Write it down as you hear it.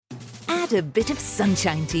Add a bit of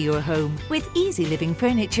sunshine to your home with Easy Living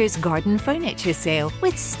Furniture's garden furniture sale.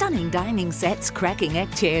 With stunning dining sets, cracking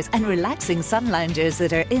egg chairs and relaxing sun loungers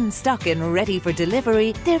that are in stock and ready for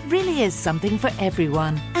delivery, there really is something for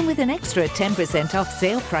everyone. And with an extra 10% off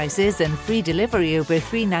sale prices and free delivery over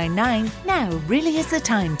 $3.99, now really is the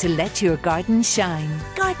time to let your garden shine.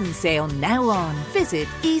 Garden sale now on. Visit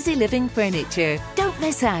Easy Living Furniture. Don't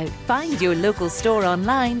miss out. Find your local store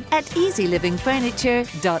online at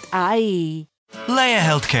easylivingfurniture.ie. Leia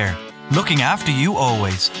Healthcare, looking after you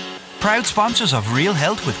always. Proud sponsors of Real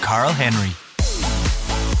Health with Carl Henry.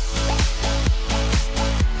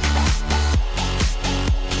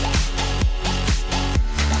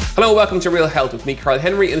 Hello, welcome to Real Health with me, Carl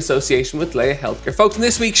Henry, in association with Leia Healthcare. Folks, in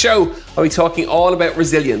this week's show, I'll be talking all about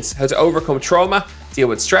resilience, how to overcome trauma, deal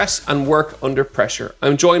with stress, and work under pressure.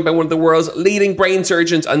 I'm joined by one of the world's leading brain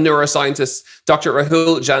surgeons and neuroscientists, Dr.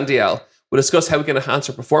 Rahul Jandial. We'll discuss how we can enhance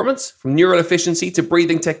our performance, from neural efficiency to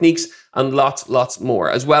breathing techniques, and lots more,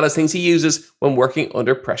 as well as things he uses when working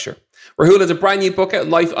under pressure. Rahul has a brand new book out,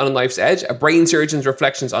 Life on a Knife's Edge, a brain surgeon's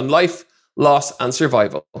reflections on life, loss, and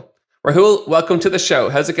survival. Rahul, welcome to the show.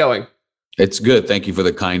 How's it going? It's good. Thank you for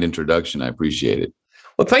the kind introduction. I appreciate it.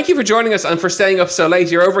 Well, thank you for joining us and for staying up so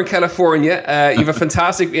late. You're over in California. You have a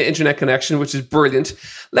fantastic internet connection, which is brilliant.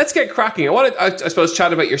 Let's get cracking. I want to, I suppose,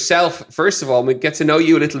 chat about yourself first of all. We get to know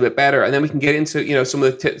you a little bit better, and then we can get into, some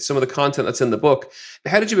of the content that's in the book.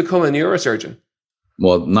 How did you become a neurosurgeon?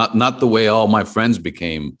 Well, not the way all my friends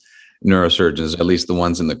became neurosurgeons, at least the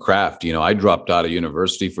ones in the craft. I dropped out of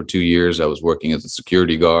university for 2 years. I was working as a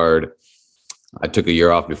security guard. I took a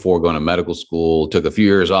year off before going to medical school, took a few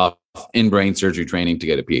years off in brain surgery training to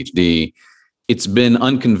get a PhD. It's been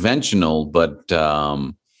unconventional, but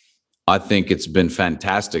I think it's been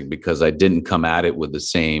fantastic because I didn't come at it with the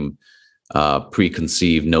same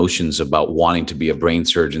preconceived notions about wanting to be a brain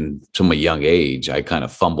surgeon from a young age. I kind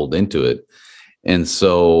of fumbled into it. And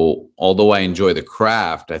so, although I enjoy the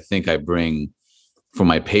craft, I think I bring for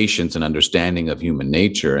my patients an understanding of human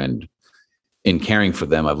nature. And in caring for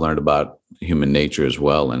them, I've learned about human nature as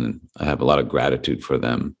well. And I have a lot of gratitude for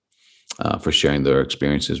them for sharing their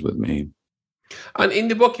experiences with me. And in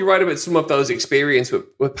the book, you write about some of those experiences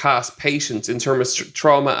with past patients in terms of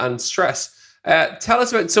trauma and stress. Tell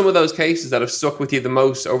us about some of those cases that have stuck with you the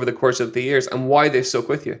most over the course of the years and why they've stuck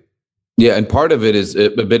with you. Yeah, and part of it is a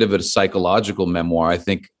bit of a psychological memoir. I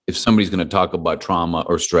think if somebody's going to talk about trauma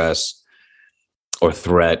or stress or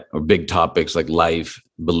threat or big topics like life,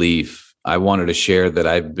 belief, I wanted to share that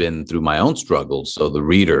I've been through my own struggles, so the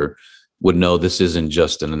reader would know this isn't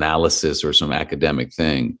just an analysis or some academic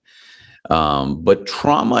thing. But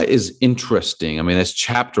trauma is interesting. I mean, that's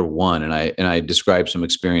chapter 1, and I describe some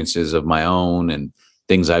experiences of my own and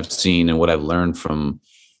things I've seen and what I've learned from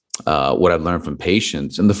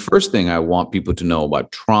patients. And the first thing I want people to know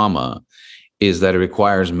about trauma is that it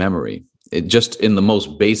requires memory. It just in the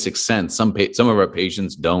most basic sense, some of our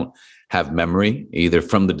patients don't have memory, either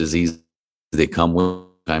from the disease they come with,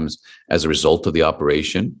 times as a result of the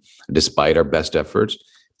operation, despite our best efforts.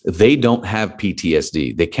 They don't have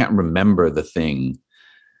PTSD. They can't remember the thing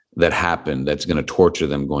that happened that's going to torture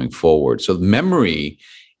them going forward. So memory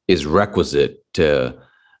is requisite to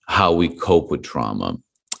how we cope with trauma.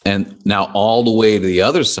 And now all the way to the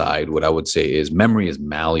other side, what I would say is memory is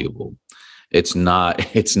malleable. It's not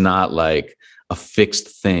like a fixed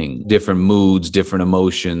thing. Different moods, different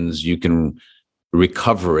emotions, you can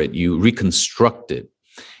recover it, you reconstruct it.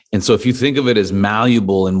 And so if you think of it as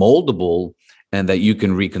malleable and moldable and that you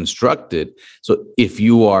can reconstruct it, so if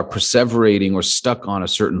you are perseverating or stuck on a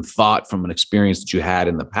certain thought from an experience that you had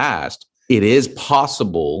in the past, it is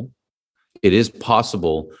possible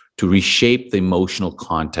to reshape the emotional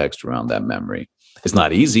context around that memory. It's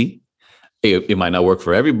not easy. It might not work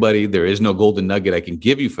for everybody. There is no golden nugget I can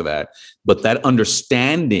give you for that. But that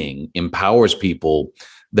understanding empowers people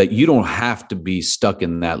that you don't have to be stuck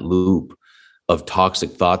in that loop of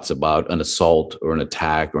toxic thoughts about an assault or an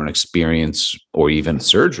attack or an experience or even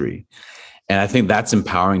surgery. And I think that's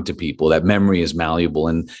empowering to people, that memory is malleable.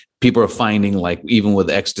 And people are finding, like, even with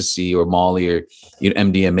ecstasy or Molly or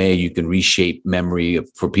MDMA, you can reshape memory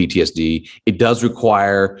for PTSD. It does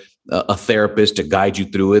require a therapist to guide you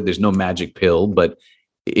through it. There's no magic pill, but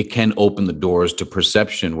it can open the doors to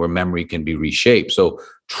perception where memory can be reshaped. So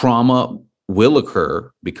trauma will occur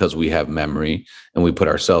because we have memory and we put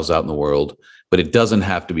ourselves out in the world, but it doesn't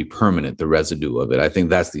have to be permanent, the residue of it. I think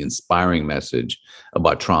that's the inspiring message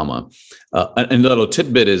about trauma. And a little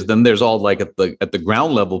tidbit is then there's all, like, at the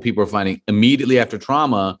ground level, people are finding immediately after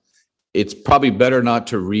trauma, it's probably better not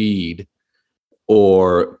to read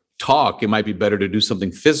or talk, it might be better to do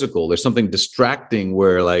something physical. There's something distracting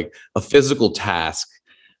where like a physical task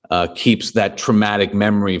keeps that traumatic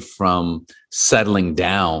memory from settling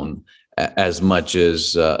down as much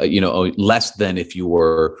as, less than if you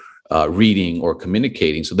were reading or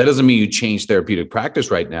communicating. So that doesn't mean you change therapeutic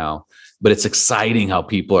practice right now, but it's exciting how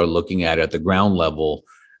people are looking at it at the ground level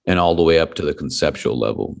and all the way up to the conceptual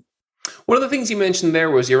level. One of the things you mentioned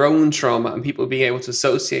there was your own trauma and people being able to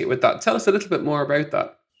associate with that. Tell us a little bit more about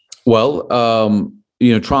that. Well,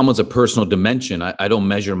 trauma is a personal dimension. I don't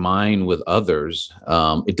measure mine with others.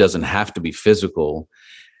 It doesn't have to be physical.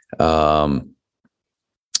 When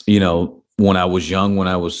I was young, when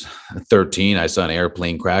I was 13, I saw an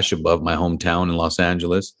airplane crash above my hometown in Los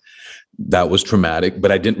Angeles. That was traumatic,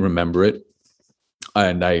 but I didn't remember it.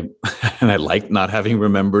 And I liked not having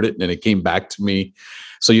remembered it. And it came back to me.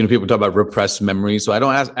 So, people talk about repressed memory. So I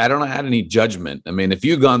don't add any judgment. I mean, if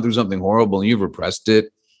you've gone through something horrible and you've repressed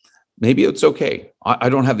it, maybe it's okay. I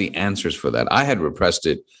don't have the answers for that. I had repressed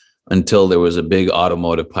it until there was a big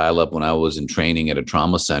automotive pileup when I was in training at a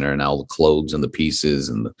trauma center, and all the clothes and the pieces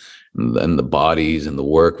and the bodies and the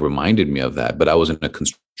work reminded me of that. But I was in a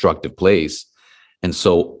constructive place. And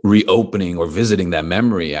so reopening or visiting that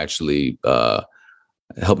memory actually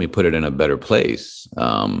helped me put it in a better place.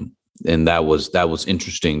 And that was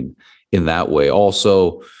interesting in that way.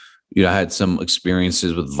 Also, I had some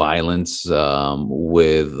experiences with violence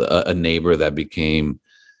with a neighbor that became,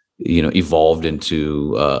 evolved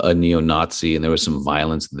into a neo-Nazi, and there was some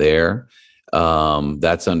violence there.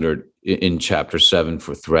 That's in chapter 7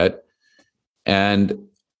 for threat.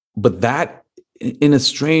 But that, in a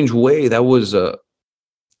strange way, that was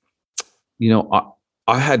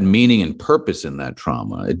I had meaning and purpose in that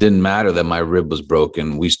trauma. It didn't matter that my rib was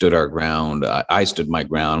broken. We stood our ground. I stood my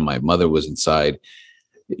ground. My mother was inside.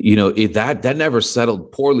 That never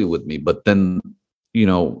settled poorly with me. But then,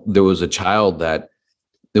 there was a child that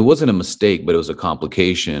it wasn't a mistake, but it was a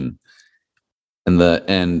complication.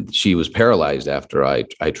 And she was paralyzed after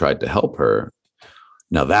I tried to help her.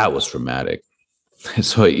 Now that was traumatic.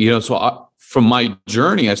 So, from my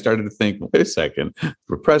journey, I started to think, wait a second,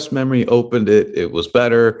 repressed memory opened it. It was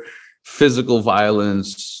better. Physical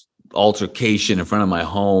violence, altercation in front of my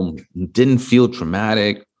home didn't feel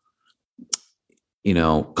traumatic.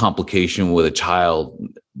 Complication with a child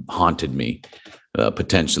haunted me,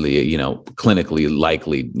 potentially, clinically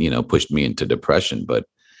likely, pushed me into depression. But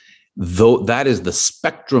though that is the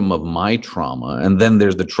spectrum of my trauma. And then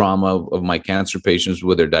there's the trauma of my cancer patients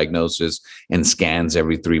with their diagnosis and scans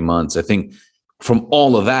every 3 months. I think from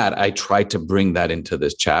all of that, I tried to bring that into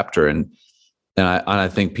this chapter. And I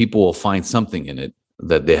think people will find something in it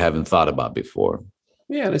that they haven't thought about before.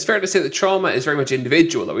 Yeah, and it's fair to say that trauma is very much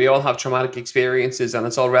individual, that we all have traumatic experiences and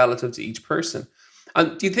it's all relative to each person.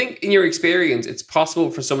 And do you think, in your experience, it's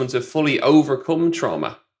possible for someone to fully overcome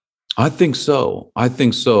trauma? I think so.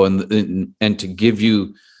 And to give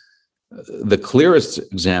you the clearest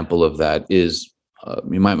example of that is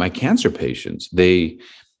my cancer patients.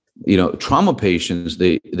 Trauma patients,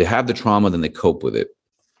 they have the trauma, then they cope with it.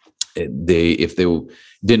 If they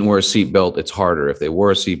didn't wear a seatbelt, it's harder. If they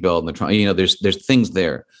wore a seatbelt and the trauma, there's things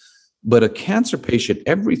there. But a cancer patient,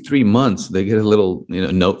 every 3 months, they get a little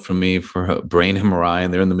note from me for a brain MRI,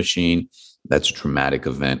 and they're in the machine. That's a traumatic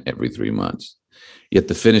event every 3 months. Yet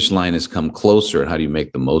the finish line has come closer, and how do you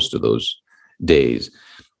make the most of those days?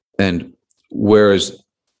 And whereas,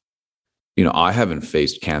 I haven't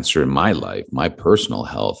faced cancer in my life, my personal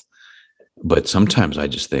health, but sometimes I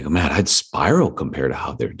just think, man, I'd spiral compared to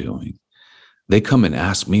how they're doing. They come and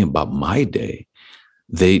ask me about my day.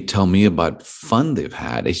 They tell me about fun they've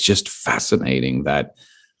had. It's just fascinating that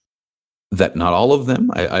not all of them,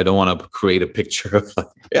 I don't want to create a picture of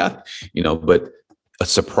but a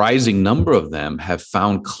surprising number of them have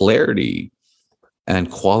found clarity and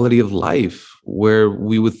quality of life where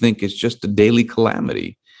we would think it's just a daily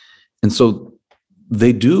calamity. And so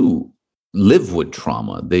they do live with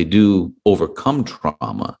trauma. They do overcome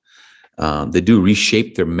trauma. They do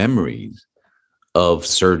reshape their memories of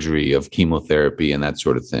surgery, of chemotherapy, and that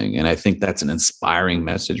sort of thing. And I think that's an inspiring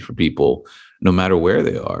message for people, no matter where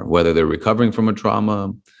they are, whether they're recovering from a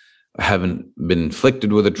trauma, haven't been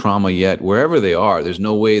inflicted with a trauma yet, wherever they are. There's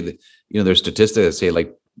no way that, there's statistics that say,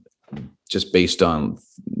 like, just based on,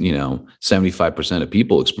 75% of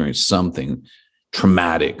people experience something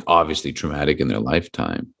traumatic, obviously traumatic in their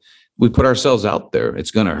lifetime. We put ourselves out there.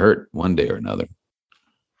 It's going to hurt one day or another.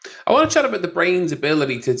 I want to chat about the brain's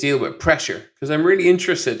ability to deal with pressure, because I'm really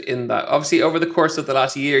interested in that. Obviously, over the course of the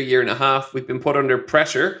last year and a half, we've been put under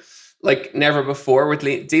pressure like never before with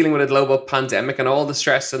dealing with a global pandemic and all the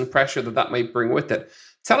stress and pressure that might bring with it.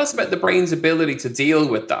 Tell us about the brain's ability to deal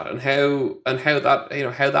with that and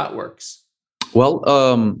how that works. Well,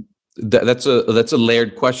 that's a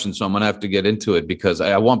layered question, so I'm gonna have to get into it because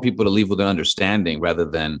I want people to leave with an understanding rather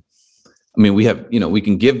than, I mean, we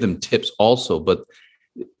can give them tips also, but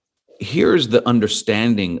here's the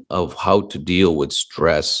understanding of how to deal with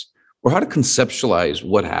stress or how to conceptualize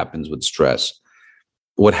what happens with stress,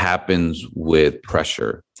 what happens with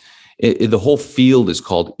pressure. The whole field is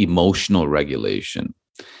called emotional regulation.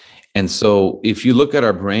 And so if you look at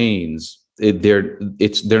our brains, they're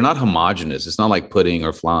not homogeneous. It's not like pudding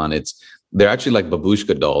or flan. They're actually like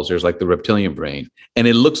babushka dolls. There's like the reptilian brain, and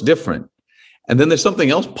it looks different. And then there's something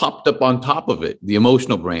else popped up on top of it. The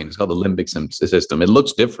emotional brain. It's called the limbic system. It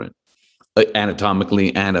looks different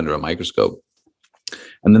anatomically and under a microscope.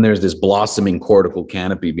 And then there's this blossoming cortical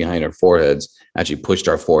canopy behind our foreheads, actually pushed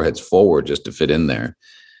our foreheads forward just to fit in there.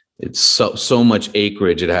 It's so much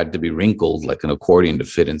acreage, it had to be wrinkled like an accordion to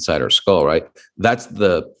fit inside our skull, right?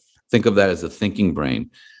 Think of that as the thinking brain.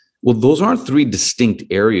 Well, those aren't three distinct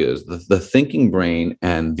areas. The thinking brain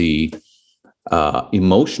and the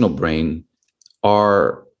emotional brain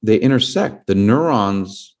they intersect. The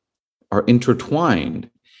neurons are intertwined.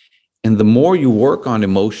 And the more you work on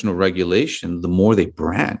emotional regulation, the more they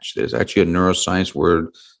branch. There's actually a neuroscience word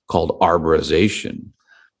called arborization,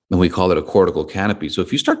 and we call it a cortical canopy. So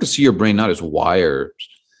if you start to see your brain not as wires,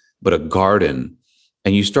 but a garden,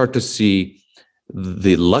 and you start to see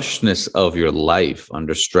the lushness of your life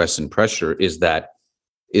under stress and pressure is that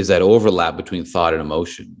overlap between thought and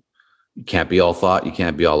emotion. You can't be all thought, you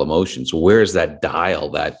can't be all emotion. So where is that dial,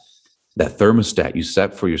 that thermostat you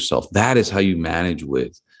set for yourself? That is how you manage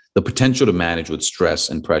with the potential to manage with stress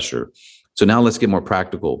and pressure. So now let's get more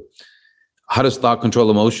practical. How does thought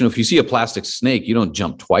control emotion? If you see a plastic snake, you don't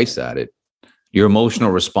jump twice at it. Your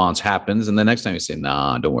emotional response happens, and the next time you say,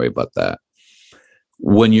 nah, don't worry about that.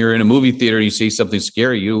 When you're in a movie theater, you see something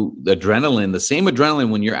scary, the same adrenaline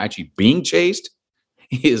when you're actually being chased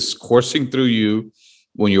is coursing through you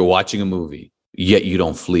when you're watching a movie, yet you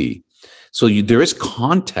don't flee. So there is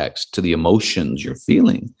context to the emotions you're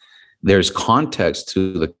feeling. There's context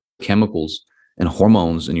to the chemicals and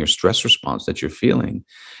hormones in your stress response that you're feeling.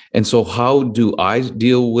 And so how do I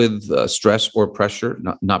deal with stress or pressure?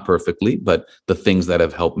 Not perfectly, but the things that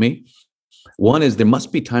have helped me. One is there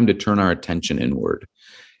must be time to turn our attention inward.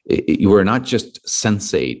 We're not just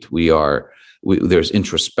sensate. There's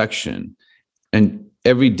introspection. And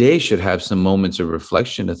every day should have some moments of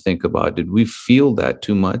reflection to think about, did we feel that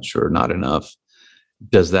too much or not enough?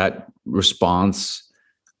 Does that response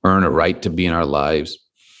earn a right to be in our lives?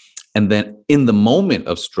 And then in the moment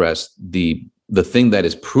of stress, the thing that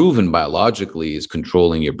is proven biologically is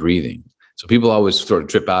controlling your breathing. So people always sort of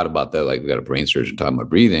trip out about that, like we got a brain surgeon talking about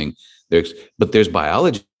breathing. But there's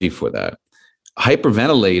biology for that.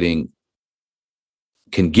 Hyperventilating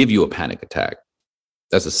can give you a panic attack.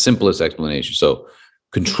 That's the simplest explanation. So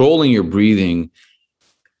controlling your breathing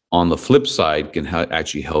on the flip side can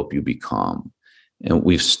actually help you be calm. And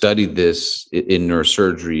we've studied this in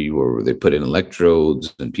neurosurgery where they put in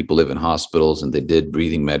electrodes and people live in hospitals and they did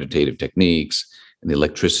breathing meditative techniques and the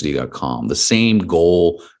electricity got calm. The same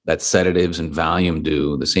goal that sedatives and Valium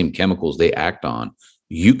do, the same chemicals they act on,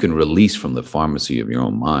 you can release from the pharmacy of your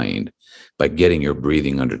own mind by getting your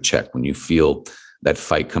breathing under check. When you feel that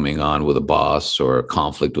fight coming on with a boss or a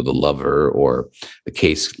conflict with a lover or the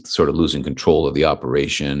case sort of losing control of the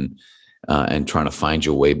operation and trying to find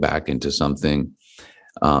your way back into something.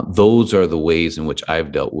 Those are the ways in which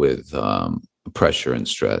I've dealt with pressure and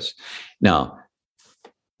stress. Now,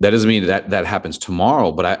 that doesn't mean that happens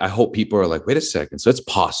tomorrow, but I hope people are like, wait a second. So it's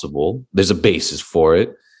possible. There's a basis for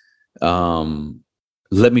it.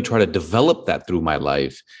 Let me try to develop that through my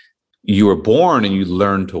life. You were born and you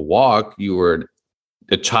learned to walk. You were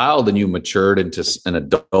a child and you matured into an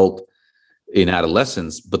adult in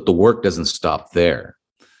adolescence, but the work doesn't stop there.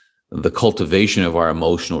 The cultivation of our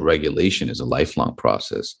emotional regulation is a lifelong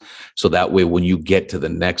process. So that way, when you get to the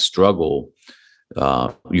next struggle,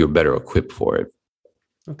 you're better equipped for it.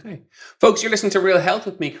 Okay. Folks, you're listening to Real Health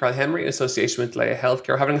with me, Carl Henry, in association with Laya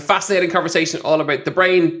Healthcare, having a fascinating conversation all about the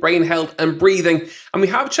brain health and breathing. And we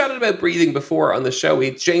have chatted about breathing before on the show. We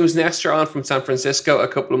had James Nestor on from San Francisco a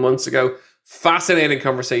couple of months ago. Fascinating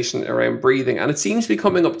conversation around breathing. And it seems to be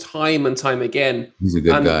coming up time and time again. He's a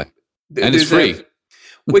good guy. And it's free.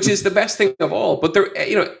 Which is the best thing of all. But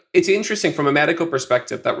it's interesting from a medical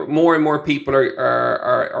perspective that more and more people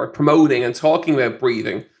are promoting and talking about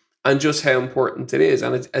breathing and just how important it is.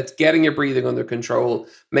 And it's getting your breathing under control,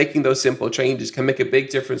 making those simple changes can make a big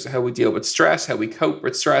difference to how we deal with stress, how we cope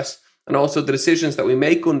with stress, and also the decisions that we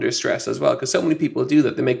make under stress as well. Because so many people do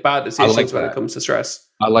that. They make bad decisions when it comes to stress.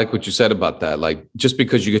 I like what you said about that. Like, just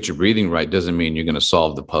because you get your breathing right doesn't mean you're going to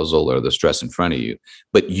solve the puzzle or the stress in front of you,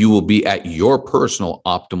 but you will be at your personal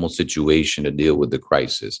optimal situation to deal with the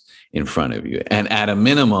crisis in front of you. And at a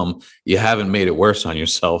minimum, you haven't made it worse on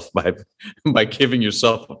yourself by giving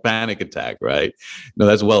yourself a panic attack, right? No,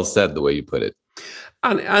 that's well said the way you put it.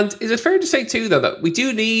 And is it fair to say too, though, that we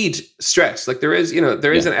do need stress? Like there is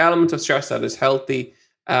an element of stress that is healthy,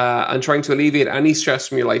 and trying to alleviate any stress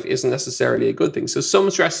from your life isn't necessarily a good thing. So some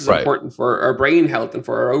stress is important for our brain health and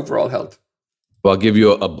for our overall health. Well, I'll give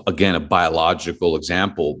you a biological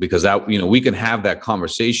example, because that, we can have that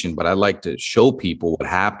conversation, but I like to show people what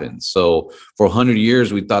happens. So for 100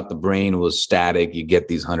 years, we thought the brain was static. You get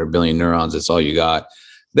these 100 billion neurons. That's all you got.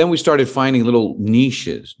 Then we started finding little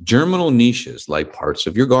niches, germinal niches, like parts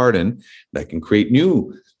of your garden that can create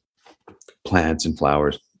new plants and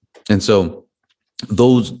flowers. And so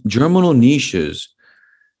those germinal niches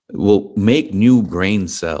will make new brain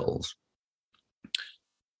cells.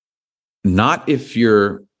 Not if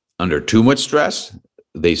you're under too much stress,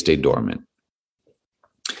 they stay dormant.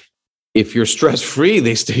 If you're stress-free,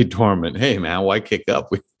 they stay dormant. Hey, man, why kick up?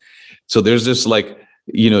 So there's this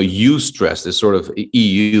eustress, this sort of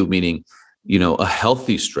EU, meaning, a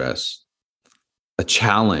healthy stress, a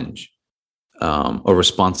challenge, a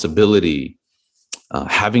responsibility,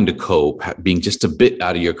 having to cope, being just a bit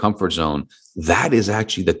out of your comfort zone. That is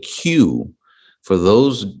actually the cue for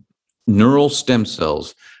those neural stem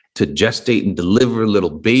cells to gestate and deliver little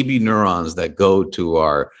baby neurons that go to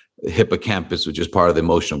our hippocampus, which is part of the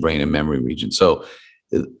emotional brain and memory region. So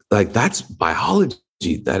like, that's biology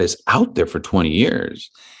that is out there for 20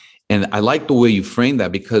 years. And I like the way you frame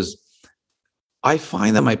that, because I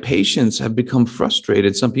find that my patients have become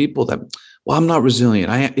frustrated. Some people that, well, I'm not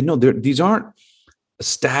resilient. These aren't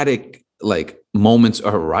static like moments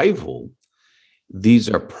of arrival. These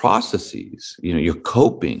are processes. You're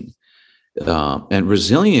coping. And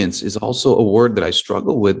resilience is also a word that I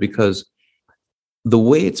struggle with, because the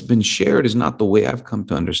way it's been shared is not the way I've come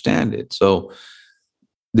to understand it. So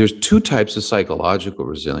there's two types of psychological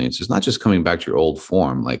resilience. It's not just coming back to your old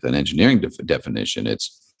form, like an engineering definition.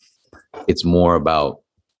 It's more about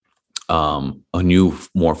a new,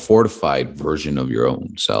 more fortified version of your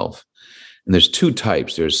own self. And there's two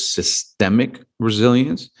types. There's systemic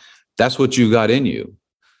resilience. That's what you got in you.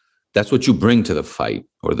 That's what you bring to the fight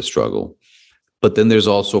or the struggle. But then there's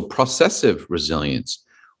also processive resilience,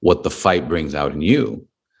 what the fight brings out in you,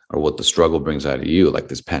 or what the struggle brings out of you, like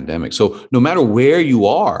this pandemic. So no matter where you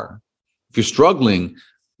are, if you're struggling,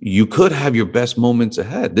 you could have your best moments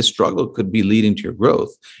ahead. This struggle could be leading to your growth.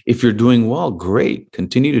 If you're doing well, great,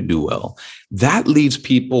 continue to do well. That leaves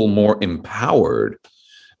people more empowered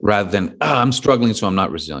rather than, I'm struggling, so I'm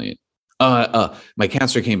not resilient. My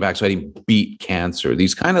cancer came back, so I didn't beat cancer.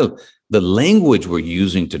 These kind of the language we're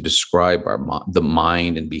using to describe the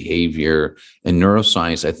mind and behavior and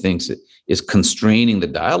neuroscience, I think, is constraining the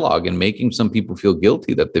dialogue and making some people feel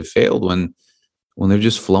guilty that they failed when they're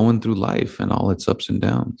just flowing through life and all its ups and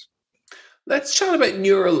downs. Let's chat about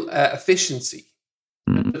neural efficiency.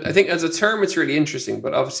 Mm-hmm. I think as a term, it's really interesting,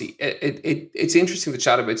 but obviously it's interesting to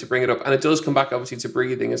chat about, to bring it up. And it does come back obviously to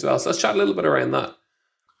breathing as well. So let's chat a little bit around that.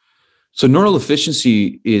 So neural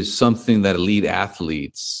efficiency is something that elite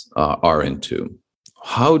athletes are into.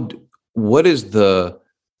 What is the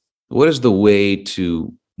way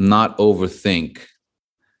to not overthink,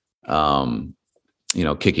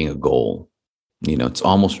 kicking a goal? It's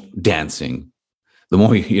almost dancing. The more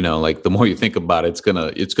the more you think about it,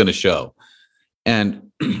 it's gonna show.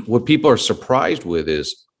 And what people are surprised with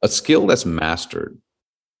is a skill that's mastered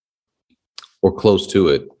or close to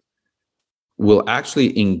it will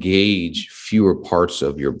actually engage fewer parts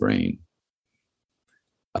of your brain.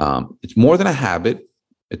 It's more than a habit.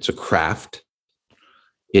 It's a craft.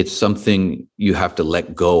 It's something you have to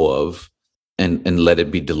let go of and let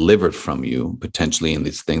it be delivered from you, potentially in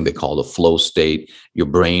this thing they call the flow state, your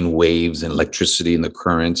brain waves and electricity and the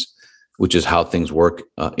currents, which is how things work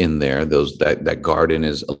in there. That garden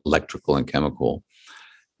is electrical and chemical,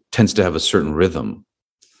 tends to have a certain rhythm.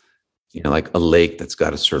 Like a lake that's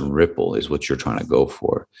got a certain ripple is what you're trying to go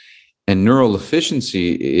for. And neural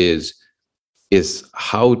efficiency is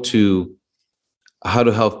how to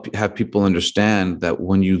have people understand that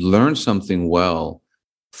when you learn something well,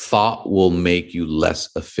 thought will make you less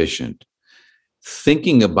efficient.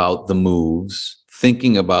 Thinking about the moves,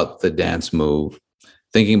 thinking about the dance move,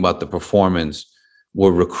 thinking about the performance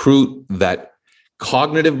will recruit that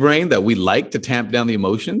cognitive brain that we like to tamp down the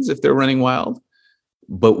emotions if they're running wild.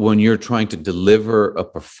 But when you're trying to deliver a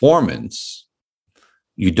performance,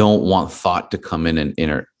 you don't want thought to come in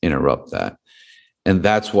and interrupt that. And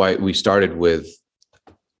that's why we started with,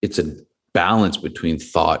 it's a balance between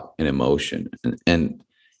thought and emotion, and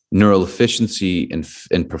neural efficiency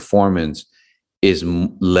and performance is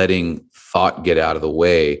letting thought get out of the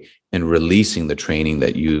way and releasing the training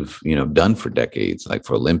that you've done for decades, like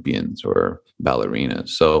for Olympians or ballerinas.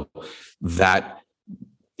 So that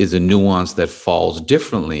is a nuance that falls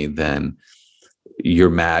differently than you're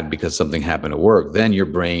mad because something happened at work. Then your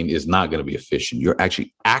brain is not going to be efficient. You're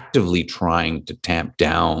actually actively trying to tamp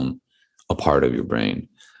down a part of your brain.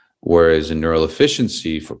 Whereas in neural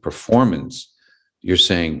efficiency for performance, you're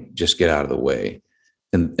saying just get out of the way.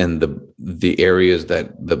 And the areas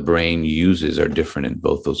that the brain uses are different in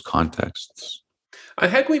both those contexts.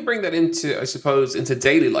 And how can we bring that into, I suppose, into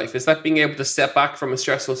daily life? Is that being able to step back from a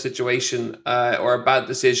stressful situation or a bad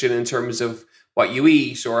decision in terms of what you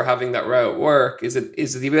eat or having that row at work? Is it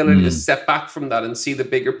the ability to step back from that and see the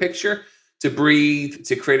bigger picture, to breathe,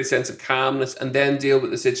 to create a sense of calmness, and then deal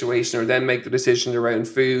with the situation, or then make the decision around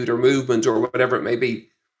food or movement or whatever it may be?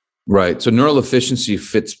 Right. So neural efficiency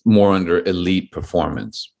fits more under elite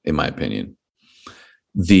performance, in my opinion.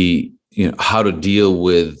 How to deal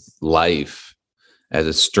with life as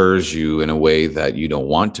it stirs you in a way that you don't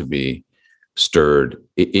want to be stirred.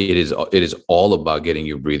 It is all about getting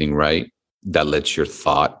your breathing right. That lets your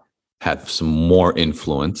thought have some more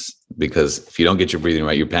influence, because if you don't get your breathing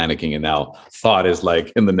right, you're panicking, and now thought is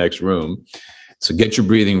like in the next room. So get your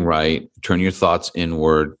breathing right, turn your thoughts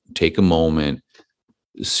inward, take a moment,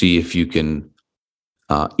 see if you can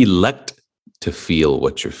elect to feel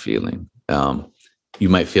what you're feeling. You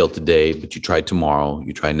might fail today, but you try tomorrow,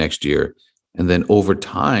 you try next year. And then over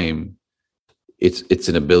time, it's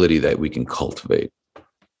an ability that we can cultivate.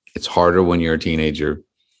 It's harder when you're a teenager.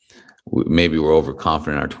 Maybe we're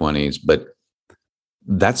overconfident in our 20s, but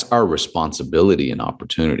that's our responsibility and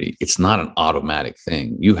opportunity. It's not an automatic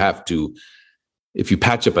thing. You have to, if you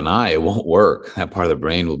patch up an eye, it won't work. That part of the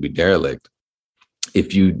brain will be derelict.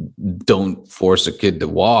 If you don't force a kid to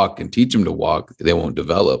walk and teach them to walk, they won't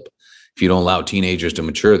develop. If you don't allow teenagers to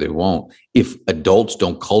mature, they won't. If adults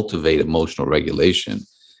don't cultivate emotional regulation,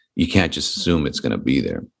 you can't just assume it's going to be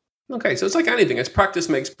there. Okay, so it's like anything. It's practice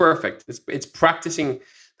makes perfect. It's practicing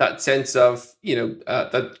that sense of,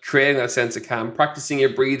 that creating that sense of calm, practicing your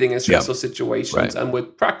breathing in stressful situations. Right. And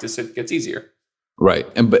with practice, it gets easier. Right.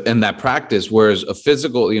 And that practice, whereas a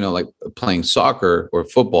physical, like playing soccer or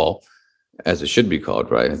football, as it should be called,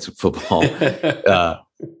 right? It's football. That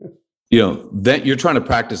you're trying to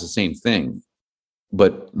practice the same thing,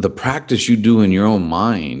 but the practice you do in your own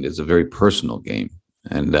mind is a very personal game,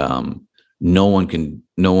 and no one can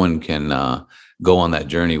go on that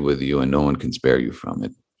journey with you, and no one can spare you from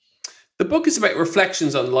it. The book is about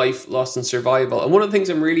reflections on life, loss, and survival. And one of the things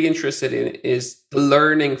I'm really interested in is the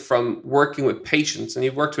learning from working with patients. And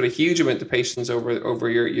you've worked with a huge amount of patients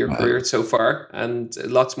over your right. career so far, and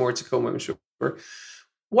lots more to come, I'm sure.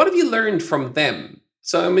 What have you learned from them?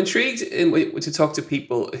 So I'm intrigued to talk to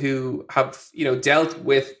people who have, dealt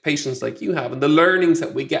with patients like you have, and the learnings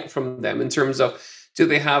that we get from them in terms of, do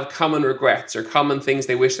they have common regrets or common things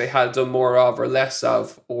they wish they had done more of or less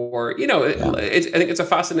of? Or, I think it's a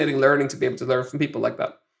fascinating learning to be able to learn from people like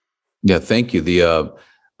that. Yeah, thank you.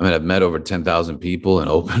 I've met over 10,000 people and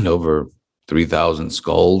opened over 3,000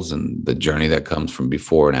 skulls, and the journey that comes from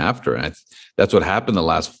before and after. And that's what happened the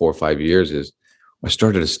last 4 or 5 years is I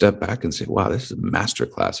started to step back and say, wow, this is a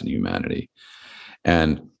masterclass in humanity.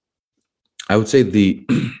 And I would say they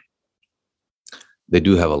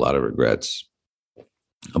do have a lot of regrets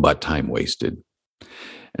about time wasted.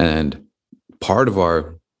 And part of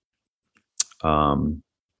our,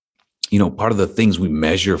 part of the things we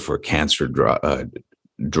measure for cancer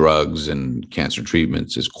drugs and cancer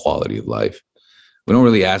treatments is quality of life. We don't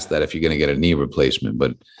really ask that if you're going to get a knee replacement,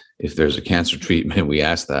 but if there's a cancer treatment, we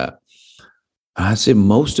ask that. I'd say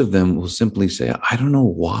most of them will simply say, I don't know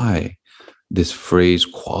why this phrase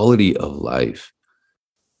quality of life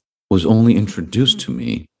was only introduced to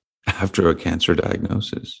me after a cancer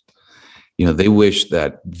diagnosis. They wish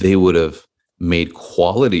that they would have made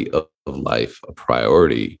quality of life a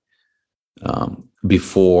priority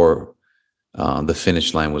before the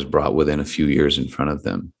finish line was brought within a few years in front of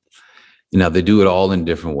them. Now, they do it all in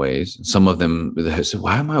different ways. Some of them, they say,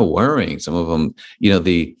 why am I worrying? Some of them,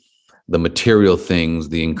 the material things,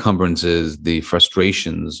 the encumbrances, the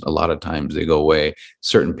frustrations, a lot of times they go away.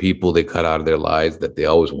 Certain people they cut out of their lives that they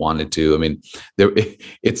always wanted to. I mean,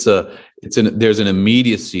 there's an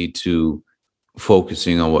immediacy to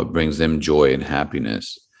focusing on what brings them joy and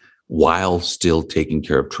happiness while still taking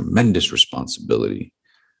care of tremendous responsibility,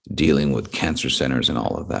 dealing with cancer centers and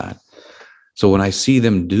all of that. So when I see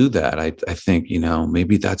them do that, I think,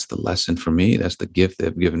 maybe that's the lesson for me. That's the gift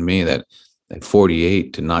they've given me, that at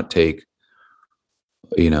 48 to not take,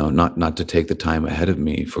 not to take the time ahead of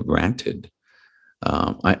me for granted.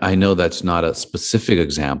 I know that's not a specific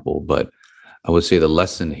example, but I would say the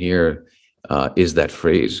lesson here is that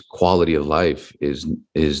phrase, quality of life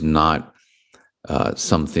is not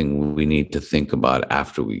something we need to think about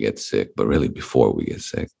after we get sick, but really before we get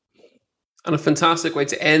sick. And a fantastic way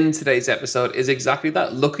to end today's episode is exactly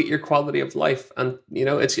that. Look at your quality of life. And,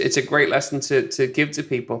 it's a great lesson to give to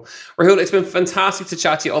people. Rahul, it's been fantastic to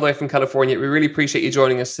chat to you all the way from California. We really appreciate you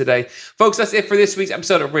joining us today. Folks, that's it for this week's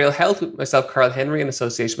episode of Real Health with myself, Carl Henry, in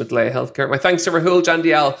association with Laya Healthcare. My thanks to Rahul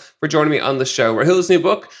Jandial for joining me on the show. Rahul's new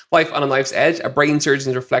book, Life on a Knife's Edge, a brain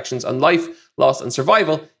surgeon's reflections on life, loss and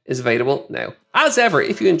survival, is available now. As ever,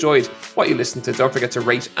 if you enjoyed what you listened to, don't forget to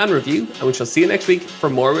rate and review, and we shall see you next week for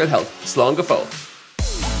more Real Health. Slán go fóill.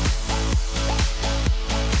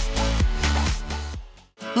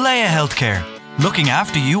 Laya Healthcare, looking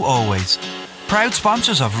after you always. Proud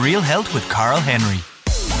sponsors of Real Health with Carl Henry.